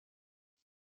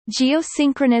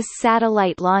Geosynchronous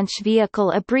Satellite Launch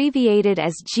Vehicle, abbreviated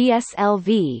as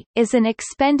GSLV, is an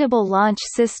expendable launch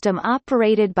system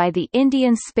operated by the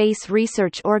Indian Space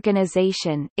Research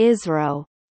Organisation (ISRO).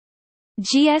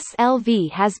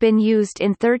 GSLV has been used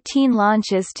in 13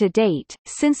 launches to date,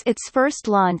 since its first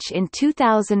launch in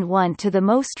 2001 to the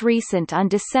most recent on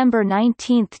December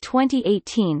 19,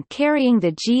 2018, carrying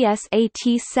the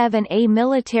GSAT-7A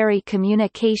military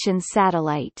communications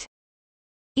satellite.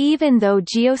 Even though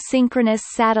Geosynchronous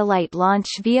Satellite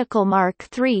Launch Vehicle Mark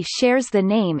III shares the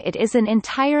name, it is an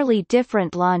entirely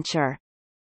different launcher.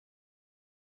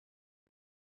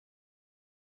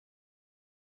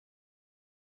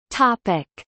 Topic: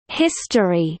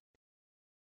 History.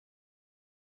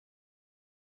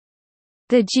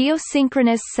 The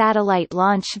Geosynchronous Satellite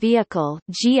Launch Vehicle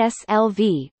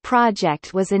 (GSLV)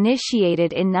 project was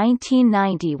initiated in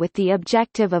 1990 with the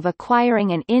objective of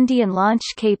acquiring an Indian launch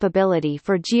capability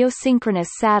for geosynchronous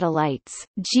satellites.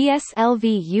 GSLV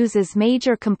uses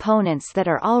major components that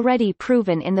are already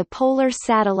proven in the Polar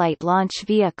Satellite Launch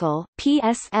Vehicle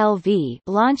 (PSLV)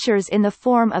 launchers in the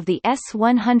form of the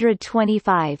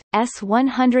S-125,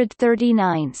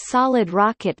 S-139 solid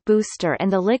rocket booster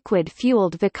and the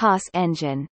liquid-fueled Vikas engine.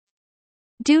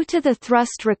 Due to the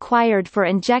thrust required for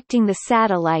injecting the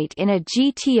satellite in a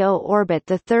GTO orbit,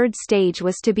 the third stage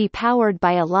was to be powered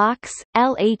by a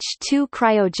LOX/LH2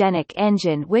 cryogenic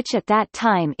engine, which at that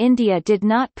time India did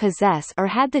not possess or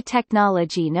had the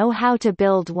technology know-how to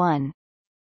build one.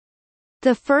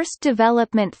 The first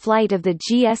development flight of the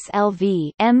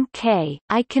GSLV Mk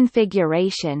I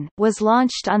configuration was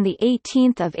launched on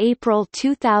 18 April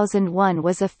 2001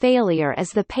 was a failure as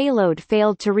the payload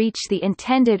failed to reach the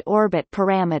intended orbit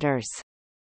parameters.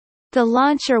 The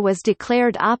launcher was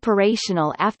declared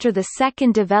operational after the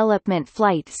second development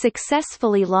flight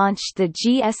successfully launched the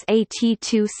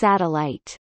GSAT-2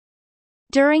 satellite.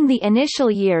 During the initial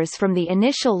years from the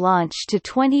initial launch to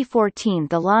 2014,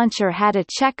 the launcher had a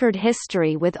checkered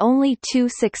history with only 2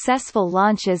 successful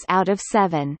launches out of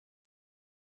 7.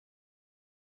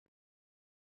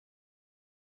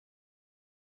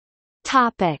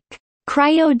 Topic: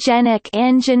 Cryogenic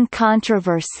engine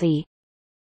controversy.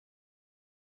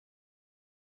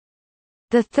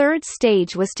 The third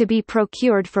stage was to be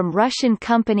procured from Russian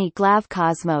company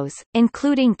Glavkosmos,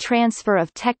 including transfer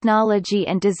of technology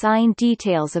and design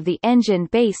details of the engine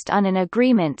based on an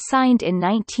agreement signed in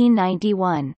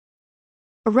 1991.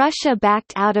 Russia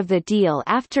backed out of the deal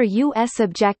after U.S.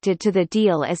 objected to the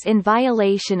deal as in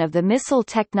violation of the Missile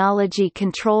Technology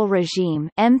Control Regime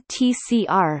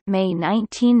 (MTCR), May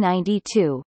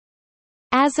 1992.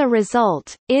 As a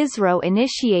result, ISRO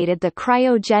initiated the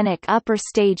Cryogenic Upper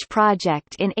Stage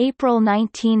project in April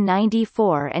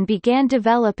 1994 and began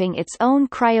developing its own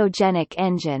cryogenic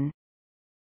engine.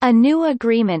 A new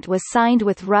agreement was signed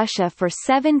with Russia for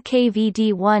 7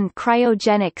 KVD-1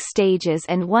 cryogenic stages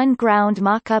and 1 ground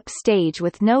mock-up stage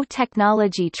with no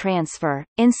technology transfer,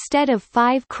 instead of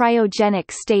 5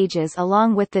 cryogenic stages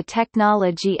along with the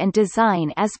technology and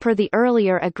design as per the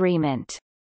earlier agreement.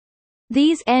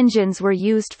 These engines were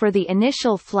used for the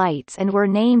initial flights and were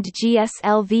named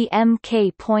GSLV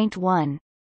Mk I.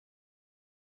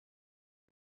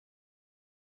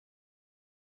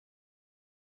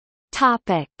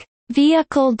 Topic: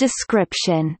 Vehicle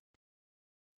description.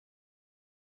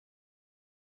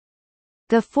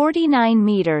 The 49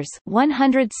 meters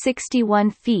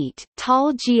 (161 feet)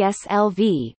 tall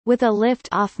GSLV, with a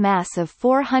lift-off mass of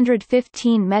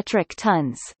 415 metric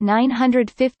tons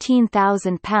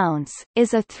 (915,000 pounds),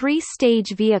 is a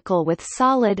 3-stage vehicle with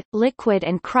solid, liquid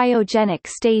and cryogenic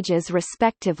stages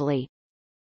respectively.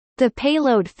 The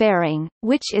payload fairing,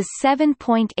 which is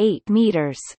 7.8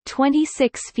 meters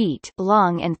 (26 feet)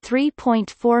 long and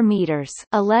 3.4 meters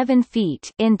 (11 feet)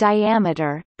 in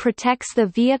diameter, protects the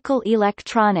vehicle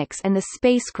electronics and the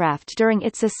spacecraft during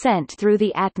its ascent through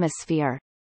the atmosphere.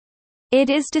 It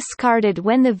is discarded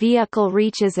when the vehicle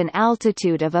reaches an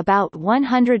altitude of about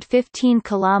 115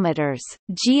 kilometers.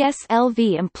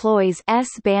 GSLV employs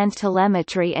S-band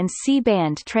telemetry and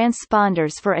C-band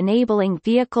transponders for enabling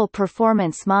vehicle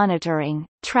performance monitoring,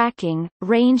 tracking,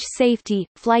 range safety,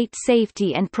 flight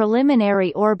safety and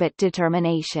preliminary orbit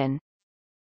determination.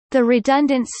 The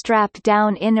redundant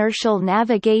strap-down inertial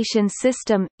navigation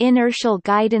system, inertial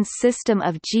guidance system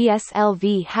of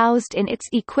GSLV housed in its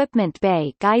equipment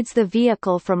bay guides the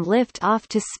vehicle from lift-off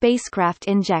to spacecraft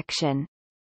injection.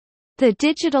 The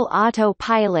digital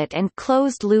autopilot and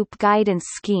closed-loop guidance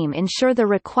scheme ensure the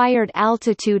required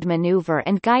altitude maneuver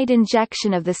and guide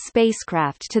injection of the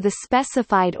spacecraft to the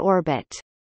specified orbit.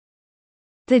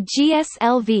 The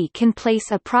GSLV can place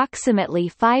approximately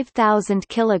 5,000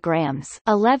 kilograms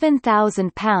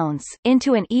 (11,000 pounds)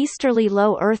 into an easterly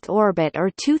low Earth orbit or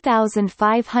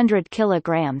 2,500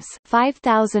 kilograms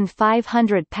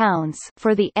 (5,500 pounds)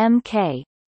 for the Mk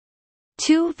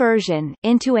II version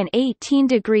into an 18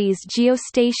 degrees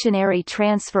geostationary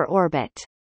transfer orbit.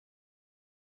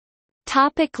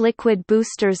 Topic: liquid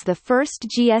boosters. The first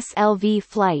GSLV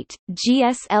flight,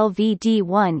 GSLV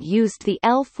D1, used the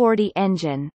L-40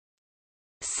 engine.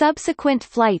 Subsequent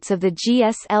flights of the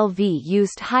GSLV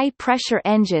used high-pressure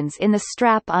engines in the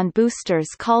strap-on boosters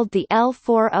called the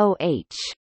L-40H.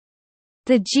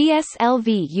 The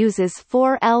GSLV uses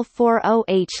 4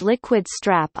 L-40H liquid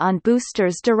strap-on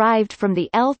boosters derived from the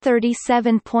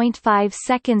L-37.5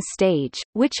 second stage,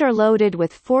 which are loaded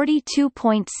with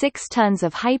 42.6 tons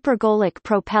of hypergolic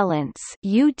propellants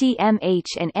UDMH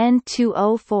and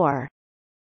N2O4.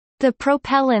 The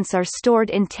propellants are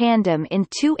stored in tandem in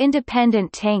two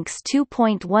independent tanks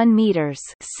 2.1 meters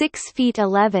 (6 feet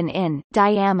 11 in)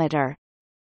 diameter.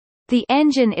 The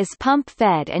engine is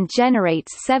pump-fed and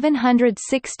generates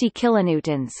 760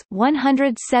 kilonewtons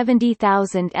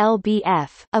 (170,000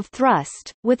 lbf) of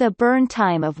thrust, with a burn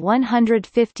time of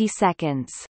 150 seconds.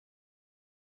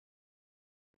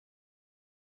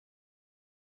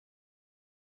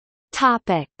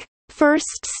 Topic: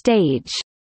 First stage.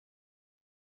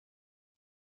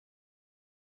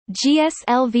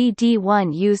 GSLV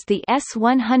D1 used the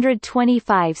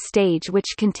S-125 stage,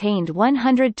 which contained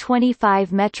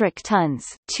 125 metric tons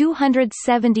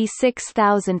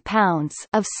 (276,000 pounds)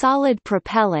 of solid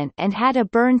propellant and had a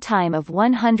burn time of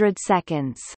 100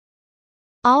 seconds.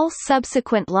 All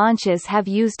subsequent launches have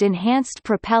used enhanced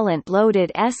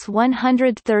propellant-loaded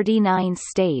S-139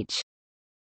 stage.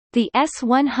 The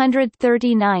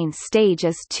S-139 stage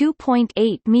is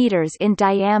 2.8 meters in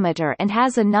diameter and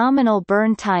has a nominal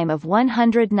burn time of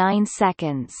 109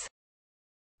 seconds.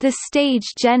 The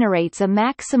stage generates a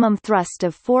maximum thrust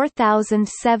of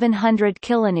 4,700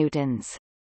 kilonewtons.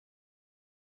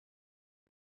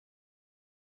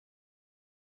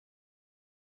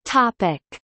 Topic: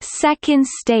 Second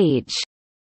stage.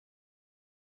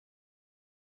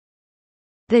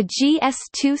 The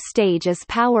GS2 stage is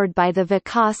powered by the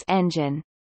Vikas engine.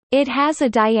 It has a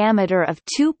diameter of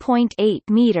 2.8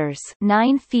 meters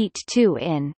 (9 feet 2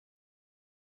 in).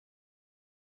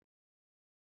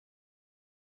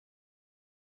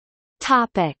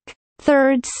 Topic: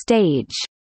 Third stage.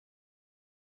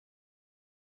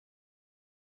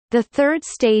 The third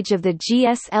stage of the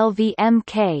GSLV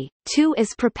Mk II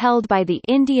is propelled by the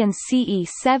Indian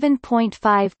CE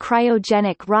 7.5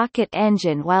 cryogenic rocket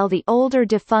engine, while the older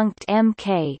defunct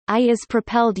Mk I is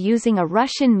propelled using a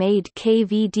Russian-made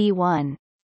KVD-1.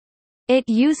 It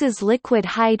uses liquid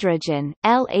hydrogen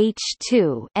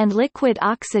 (LH2) and liquid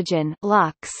oxygen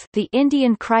 (LOX). The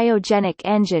Indian cryogenic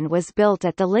engine was built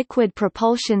at the Liquid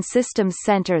Propulsion Systems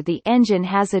Center. The engine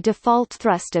has a default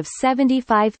thrust of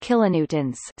 75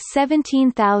 kilonewtons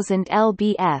 (17,000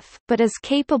 lbf), but is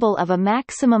capable of a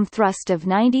maximum thrust of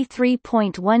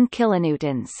 93.1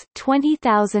 kilonewtons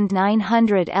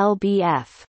 (20,900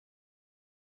 lbf).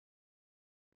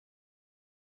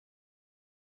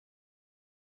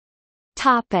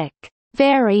 Topic: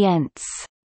 Variants.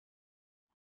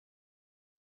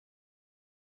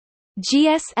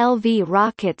 GSLV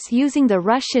rockets using the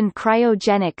Russian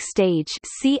cryogenic stage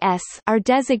 (CS) are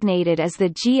designated as the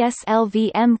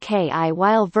GSLV Mk I,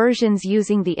 while versions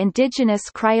using the indigenous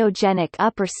cryogenic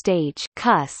upper stage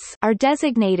 (CUS) are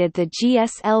designated the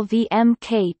GSLV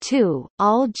Mk II.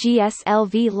 All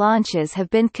GSLV launches have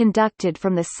been conducted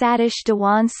from the Satish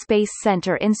Dhawan Space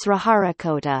Center in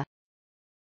Sriharikota.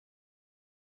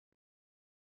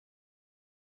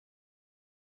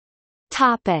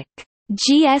 Topic: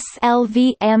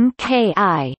 GSLV Mk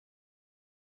I.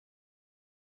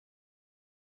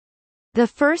 The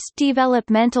first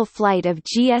developmental flight of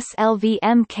GSLV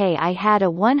Mk I had a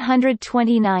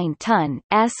 129-ton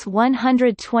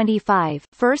S-125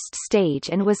 first stage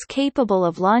and was capable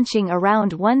of launching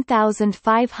around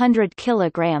 1,500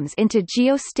 kilograms into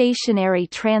geostationary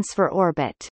transfer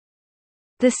orbit.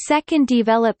 The second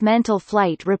developmental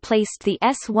flight replaced the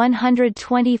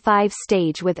S-125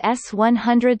 stage with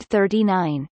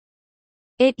S-139.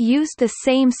 It used the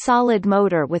same solid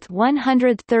motor with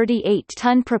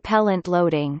 138-ton propellant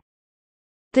loading.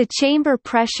 The chamber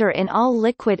pressure in all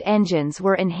liquid engines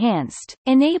were enhanced,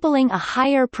 enabling a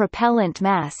higher propellant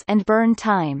mass and burn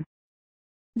time.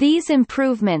 These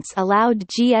improvements allowed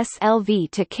GSLV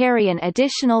to carry an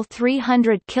additional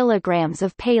 300 kilograms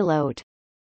of payload.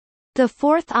 The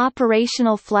fourth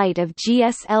operational flight of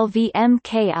GSLV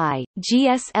Mk I,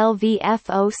 GSLV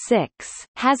F06,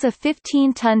 has a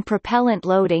 15-ton propellant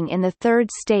loading in the third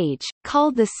stage,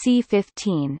 called the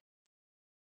C-15.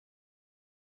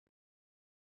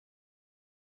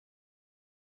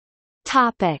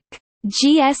 Topic: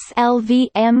 GSLV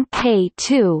Mk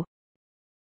II.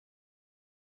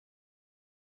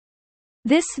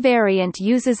 This variant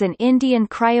uses an Indian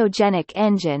cryogenic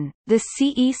engine, the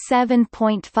CE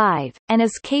 7.5, and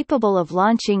is capable of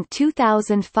launching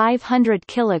 2,500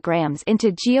 kg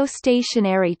into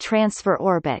geostationary transfer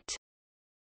orbit.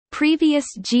 Previous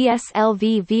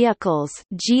GSLV vehicles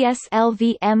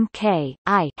GSLV Mk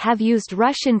I have used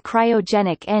Russian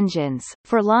cryogenic engines.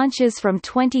 For launches from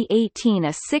 2018,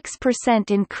 a 6%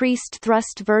 increased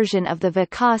thrust version of the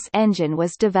Vikas engine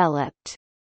was developed.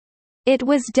 It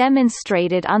was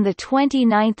demonstrated on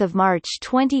 29 March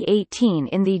 2018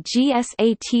 in the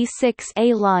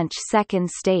GSAT-6A launch second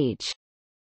stage.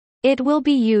 It will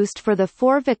be used for the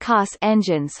 4 Vikas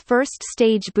engines' first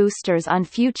stage boosters on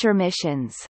future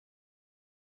missions.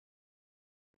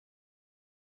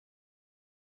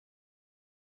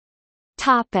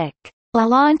 Topic: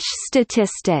 Launch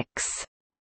statistics.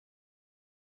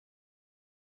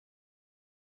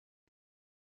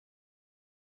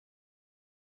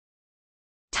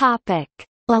 Topic: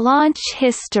 Launch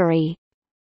history.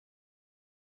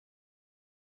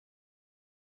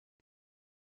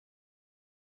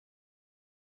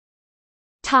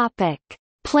 Topic: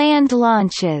 Planned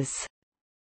launches.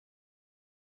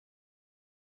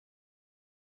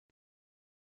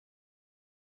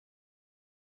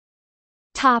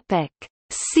 Topic: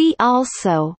 See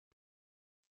also.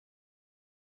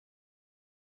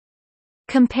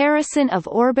 Comparison of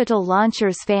orbital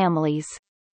launchers families.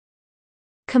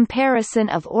 Comparison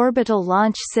of orbital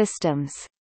launch systems.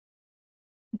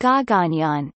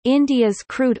 Gaganyaan, India's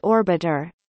crewed orbiter.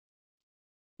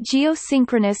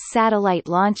 Geosynchronous Satellite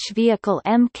Launch Vehicle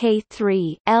Mk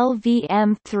III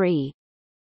LVM3.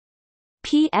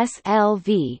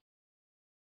 PSLV